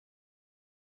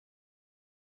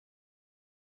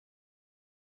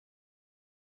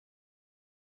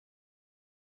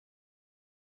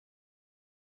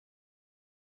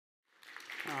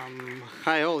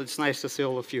Hi all, it's nice to see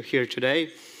all of you here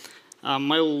today.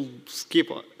 I'll skip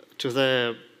to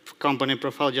the company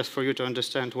profile just for you to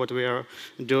understand what we are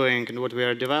doing and what we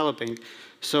are developing.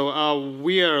 So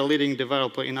we are a leading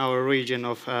developer in our region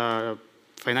of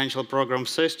financial program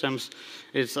systems.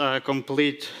 It's a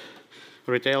complete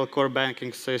retail core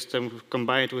banking system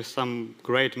combined with some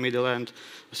great middle-end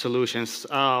solutions.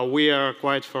 We are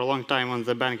quite for a long time on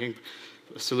the banking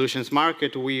solutions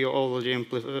market. We already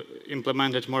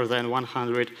implemented more than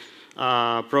 100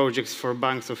 projects for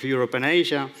banks of Europe and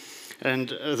Asia. And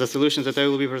the solutions that I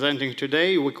will be presenting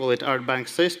today, we call it Art Bank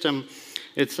System.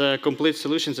 It's a complete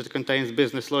solution that contains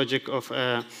business logic of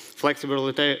a flexible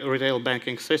retail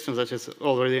banking system that is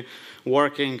already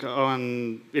working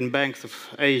in banks of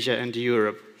Asia and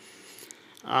Europe.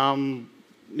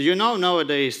 You know,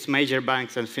 nowadays, major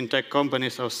banks and fintech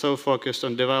companies are so focused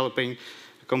on developing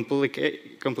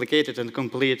complicated and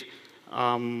complete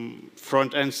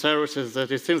front-end services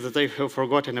that it seems that they have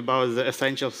forgotten about the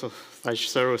essentials of such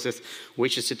services,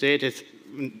 which is situated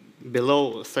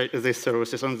below these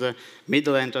services on the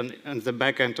middle end and the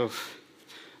back end of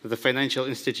the financial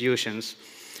institutions.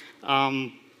 Tell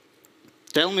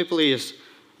me, please,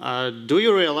 do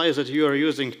you realize that you are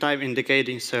using time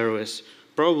indicating service?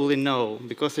 Probably no,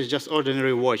 because it's just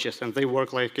ordinary watches and they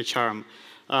work like a charm.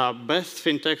 Best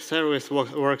fintech service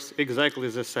works exactly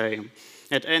the same,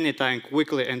 at any time,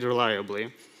 quickly and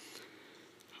reliably.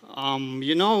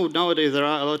 You know, nowadays there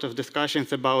are a lot of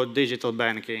discussions about digital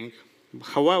banking.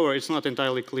 However, it's not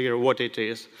entirely clear what it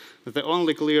is. The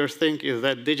only clear thing is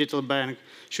that digital bank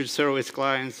should serve its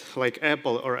clients like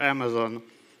Apple or Amazon.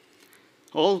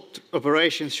 All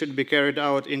operations should be carried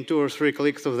out in 2 or 3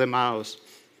 clicks of the mouse,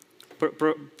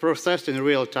 processed in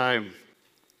real time,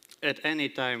 at any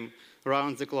time,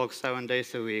 round the clock, 7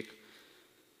 days a week.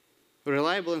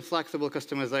 Reliable and flexible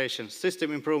customization,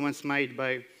 system improvements made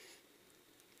by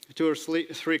 2 or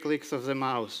 3 clicks of the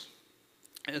mouse.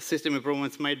 System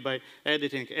improvements made by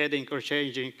editing, adding, or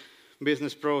changing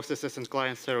business processes and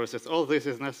client services. All this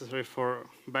is necessary for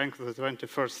banks of the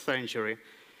 21st century.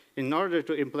 In order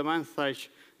to implement such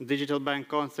digital bank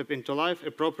concept into life,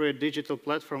 appropriate digital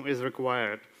platform is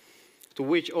required, to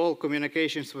which all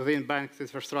communications within bank's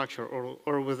infrastructure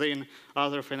or within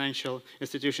other financial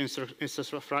institutions'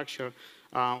 infrastructure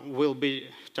will be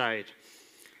tied.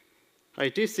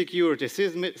 IT security,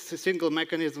 single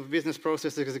mechanism of business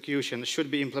process execution should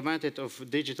be implemented of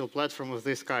digital platform of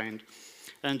this kind.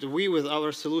 And we, with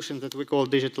our solution that we call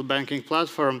digital banking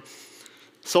platform,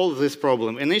 solve this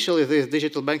problem. Initially, this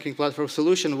digital banking platform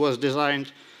solution was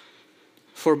designed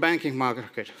for banking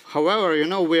market. However, you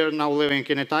know, we are now living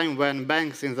in a time when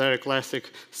banks in their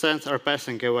classic sense are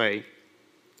passing away.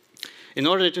 In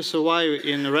order to survive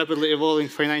in a rapidly evolving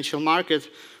financial market,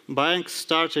 banks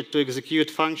started to execute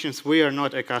functions we are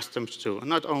not accustomed to,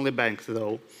 not only banks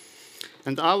though.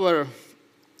 And our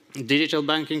digital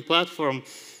banking platform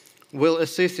will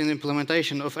assist in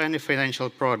implementation of any financial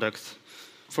products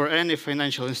for any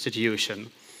financial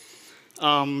institution.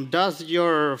 Does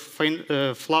your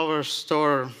flower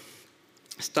store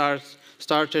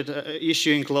started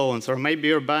issuing loans, or maybe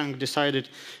your bank decided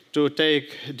to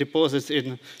take deposits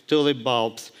in tulip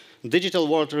bulbs? Digital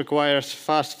world requires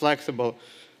fast, flexible,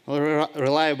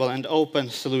 reliable, and open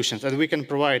solutions, and we can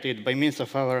provide it by means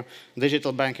of our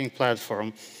digital banking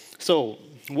platform. So,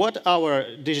 what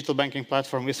our digital banking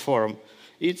platform is for?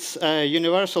 It's a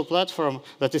universal platform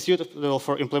that is suitable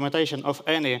for implementation of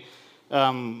any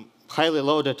highly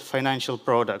loaded financial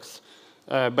products.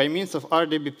 By means of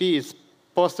RDBP, it's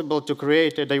possible to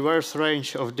create a diverse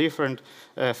range of different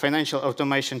financial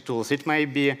automation tools. It may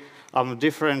be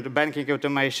different banking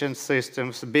automation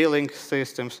systems, billing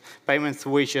systems, payment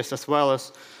switches, as well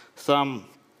as some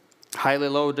highly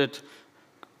loaded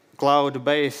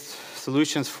cloud-based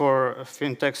solutions for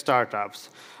fintech startups.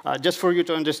 Just for you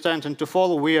to understand and to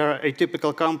follow, we are a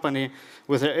typical company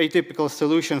with an atypical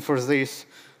solution for this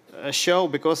show,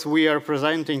 because we are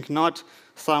presenting not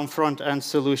some front-end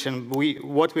solution.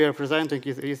 What we are presenting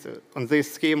is on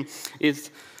this scheme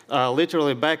is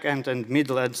literally back-end and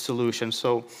middle-end solution.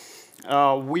 So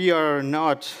we are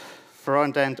not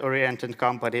front-end oriented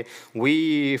company.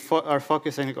 We are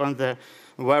focusing on the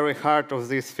very heart of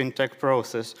this fintech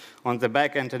process, on the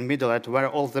back-end and middle-end, where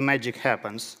all the magic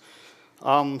happens.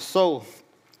 So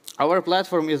our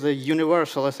platform is a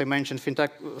universal, as I mentioned,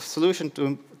 fintech solution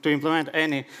to implement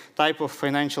any type of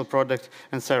financial product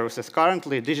and services.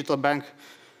 Currently, digital bank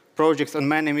projects on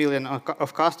many million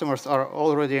of customers are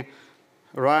already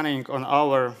running on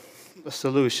our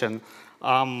solution.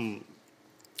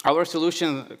 Our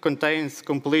solution contains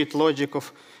complete logic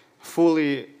of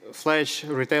fully fledged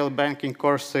retail banking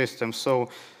core system. So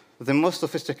the most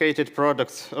sophisticated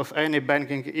products of any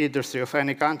banking industry of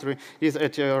any country is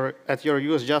at your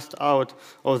use just out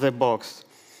of the box.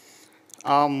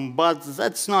 But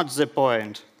that's not the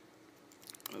point.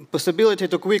 Possibility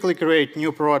to quickly create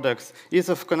new products, ease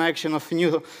of connection of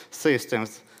new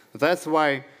systems. That's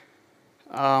why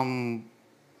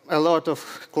a lot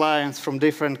of clients from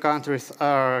different countries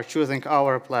are choosing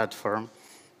our platform.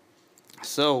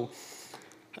 So,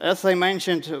 as I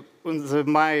mentioned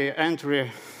in my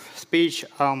entry speech,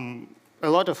 a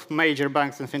lot of major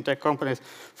banks and fintech companies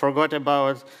forgot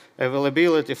about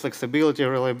availability, flexibility,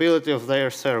 reliability of their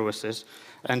services.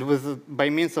 And by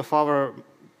means of our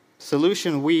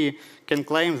solution, we can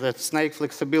claim that snake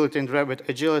flexibility and rabbit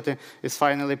agility is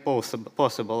finally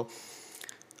possible.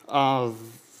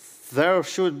 There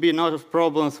should be no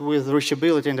problems with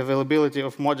reachability and availability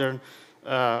of modern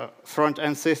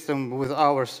front-end system with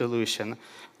our solution.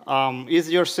 Is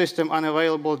your system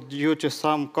unavailable due to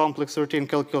some complex routine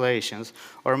calculations,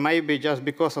 or maybe just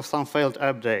because of some failed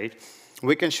update?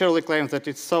 We can surely claim that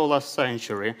it's so last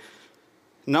century.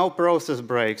 No process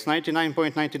breaks,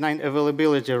 99.99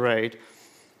 availability rate.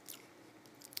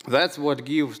 That's what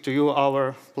gives to you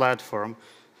our platform.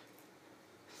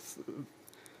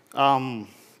 And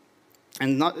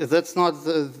that's not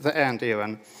the end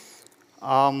even.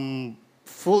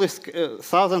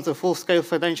 Thousands of full-scale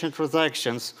financial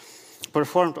transactions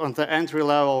performed on the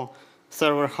entry-level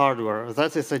server hardware.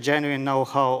 That is a genuine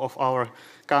know-how of our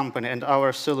company and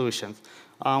our solutions.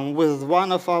 With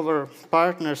one of our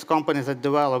partners, companies that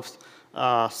develops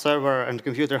server and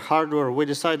computer hardware, we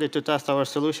decided to test our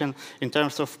solution in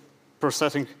terms of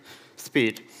processing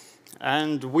speed.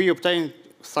 And we obtained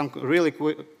some really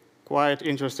quite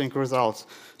interesting results.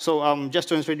 So just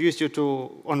to introduce you to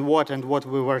on what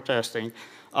we were testing.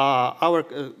 Our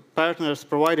partners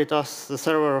provided us the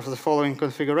server of the following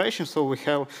configuration. So we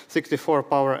have 64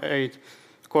 Power 8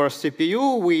 core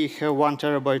CPU, we have 1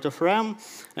 terabyte of RAM,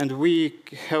 and we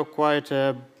have quite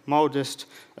a modest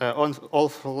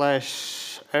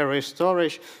all-flash array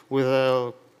storage with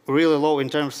a really low in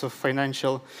terms of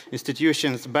financial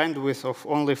institutions bandwidth of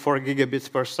only 4 gigabits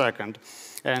per second.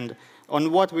 And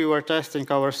on what we were testing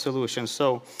our solution.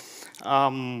 So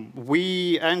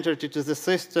we entered into the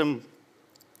system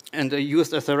and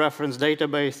used as a reference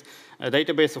database, a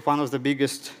database of one of the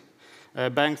biggest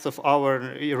banks of our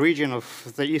region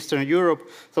of the Eastern Europe.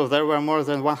 So there were more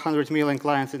than 100 million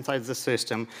clients inside the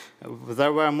system.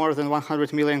 There were more than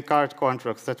 100 million card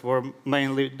contracts that were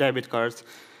mainly debit cards.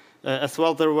 As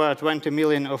well, there were 20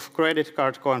 million of credit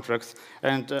card contracts.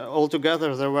 And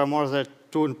altogether, there were more than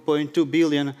 2.2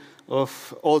 billion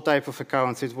of all types of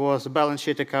accounts. It was balance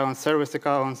sheet accounts, service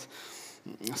accounts.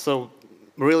 So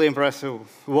really impressive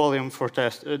volume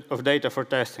of data for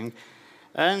testing.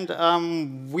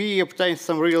 And we obtained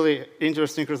some really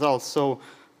interesting results. So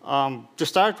to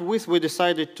start with, we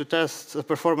decided to test the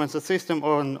performance of the system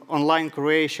on online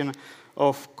creation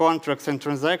of contracts and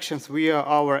transactions via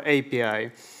our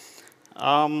API.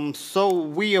 So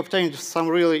we obtained some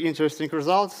really interesting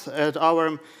results at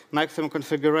our maximum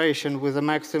configuration with a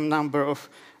maximum number of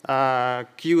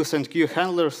queues and queue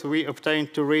handlers. We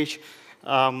obtained to reach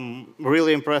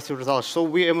really impressive results. So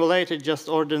we emulated just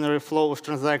ordinary flow of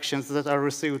transactions that are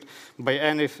received by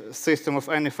any system of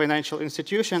any financial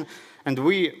institution, and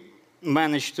we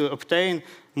managed to obtain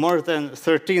more than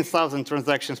 13,000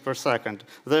 transactions per second.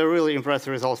 They're really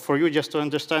impressive results for you just to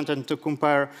understand and to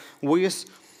compare with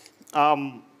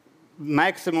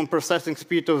maximum processing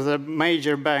speed of the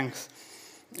major banks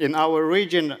in our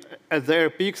region at their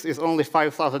peaks is only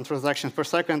 5,000 transactions per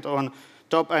second on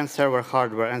top-end server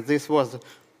hardware, and this was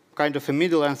kind of a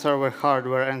middle-end server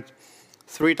hardware and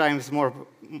 3 times more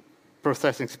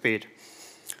processing speed.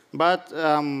 But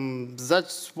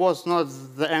that was not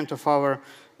the end of our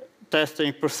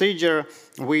testing procedure.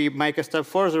 We make a step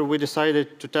further. We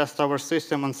decided to test our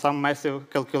system on some massive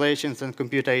calculations and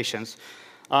computations.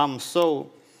 So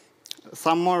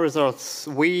some more results.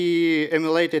 We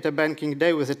emulated a banking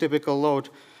day with a typical load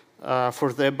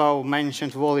for the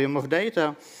above-mentioned volume of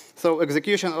data. So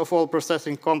execution of all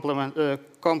processing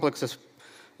complexes,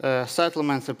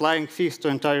 settlements, applying fees to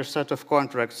entire set of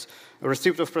contracts,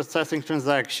 receipt of processing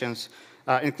transactions,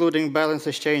 including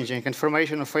balances changing,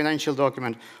 information of financial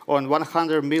document on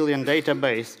 100 million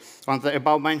database on the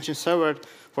above-mentioned server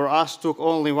for us took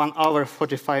only 1 hour,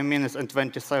 45 minutes, and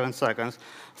 27 seconds.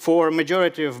 For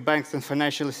majority of banks and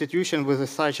financial institutions with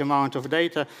such amount of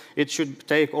data, it should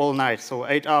take all night, so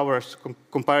 8 hours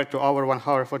compared to our 1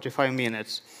 hour, 45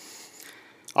 minutes.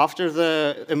 After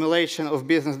the emulation of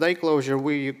business day closure,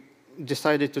 we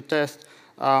decided to test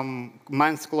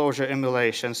month closure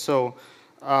emulation. So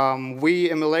We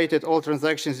emulated all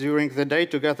transactions during the day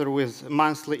together with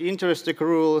monthly interest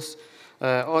accruals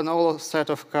on all set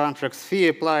of contracts, fee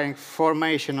applying,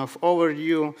 formation of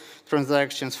overdue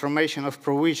transactions, formation of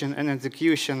provision and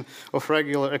execution of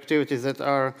regular activities that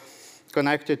are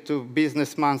connected to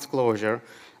business month closure.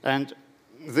 And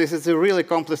this is a really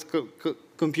complex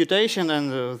computation,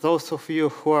 and those of you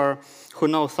who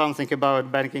know something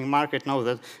about banking market know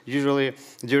that usually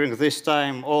during this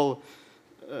time all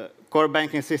core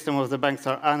banking system of the banks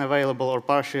are unavailable or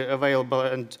partially available,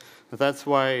 and that's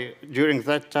why during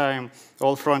that time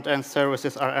all front-end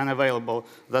services are unavailable.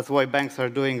 That's why banks are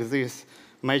doing this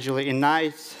majorly in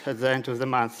nights at the end of the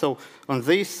month. So on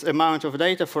this amount of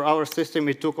data for our system,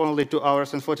 it took only 2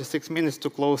 hours and 46 minutes to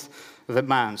close the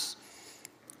month.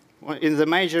 In the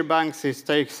major banks, it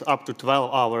takes up to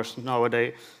 12 hours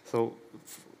nowadays. So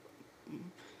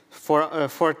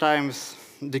 4 times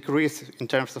decrease in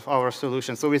terms of our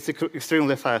solution. So it's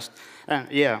extremely fast. And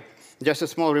yeah, just a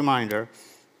small reminder.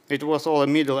 It was all a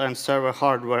middle-end server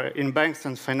hardware. In banks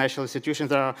and financial institutions,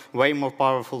 there are way more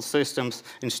powerful systems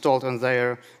installed on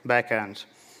their backend.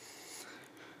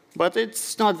 But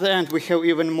it's not the end. We have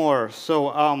even more. So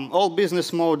all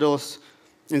business models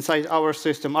inside our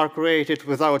system are created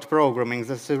without programming.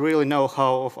 That's the really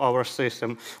know-how of our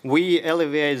system. We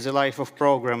alleviate the life of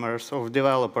programmers, of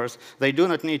developers. They do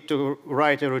not need to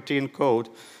write a routine code.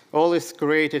 All is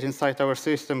created inside our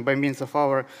system by means of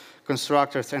our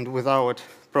constructors and without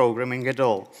programming at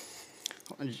all.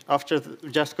 After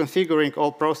just configuring,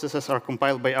 all processes are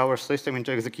compiled by our system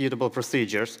into executable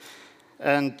procedures.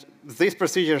 And these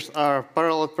procedures are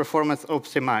parallel performance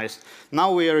optimized.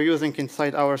 Now we are using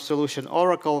inside our solution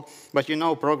Oracle, but you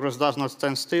know progress does not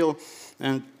stand still,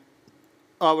 and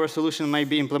our solution may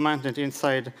be implemented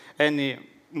inside any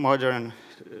modern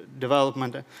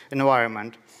development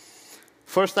environment.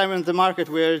 First time in the market,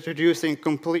 we are introducing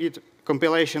complete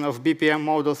compilation of BPM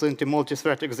models into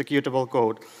multi-thread executable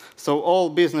code. So all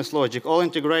business logic, all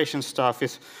integration stuff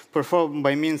is performed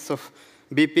by means of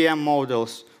BPM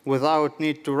models without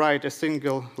need to write a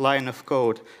single line of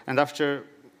code. And after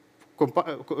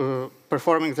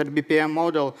performing that BPM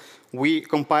model, we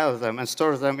compile them and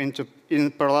store them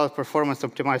in parallel performance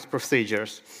optimized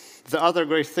procedures. The other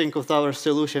great thing of our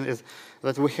solution is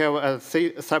that we have a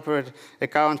separate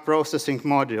account processing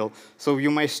module. So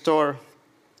you may store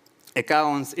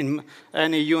accounts in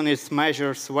any units,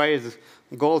 measures, weights,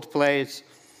 gold plates,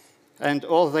 and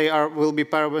all they will be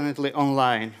permanently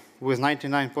online with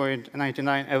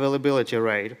 99.99 availability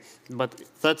rate. But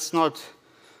that's not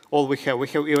all we have. We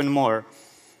have even more.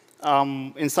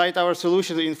 Inside our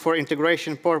solution, for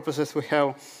integration purposes, we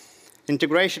have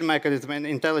integration mechanism and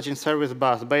intelligent service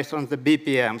bus based on the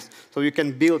BPMs. So you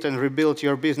can build and rebuild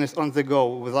your business on the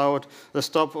go without the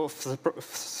stop of the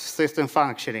system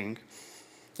functioning.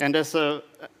 And to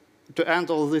end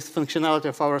all this functionality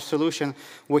of our solution,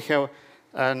 we have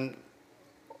an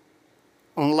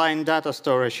online data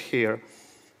storage here.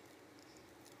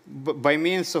 By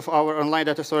means of our online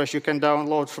data storage, you can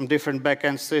download from different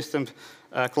backend systems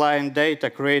client data,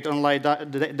 create online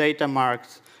data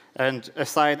marks, and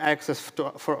assign access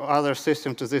for other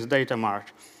systems to this data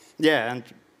mark. Yeah, and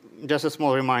just a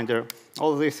small reminder,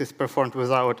 all this is performed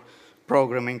without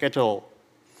programming at all.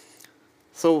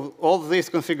 So all these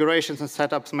configurations and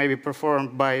setups may be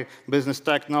performed by business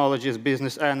technologists,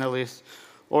 business analysts,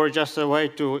 or just a way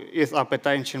to ease up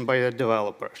attention by the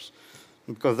developers,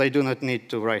 because they do not need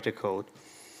to write a code.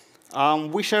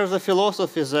 We share the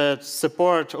philosophy that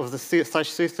support of such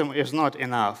system is not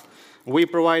enough. We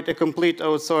provide a complete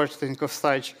outsourcing of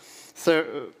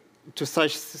to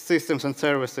such systems and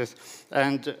services,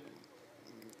 and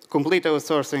complete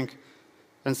outsourcing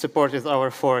and support is our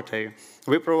forte.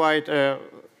 We provide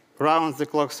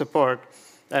round-the-clock support,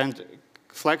 and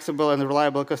flexible and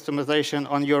reliable customization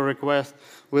on your request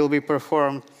will be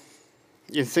performed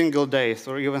in single days,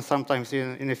 or even sometimes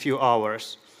in a few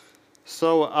hours.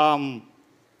 So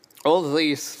all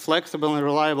these flexible and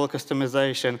reliable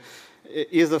customization,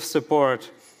 ease of support,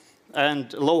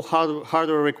 and low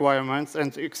hardware requirements,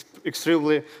 and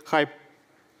extremely high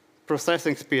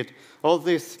processing speed, all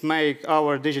this make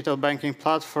our digital banking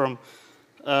platform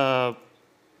a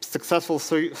successful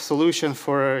solution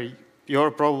for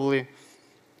your probably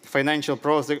financial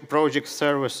project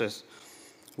services.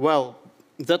 Well,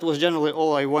 that was generally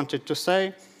all I wanted to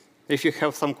say. If you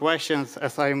have some questions,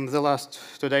 as I'm the last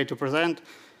today to present,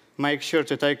 make sure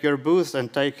to take your booth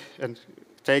and take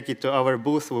it to our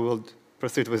booth. We will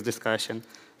proceed with discussion.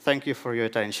 Thank you for your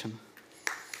attention.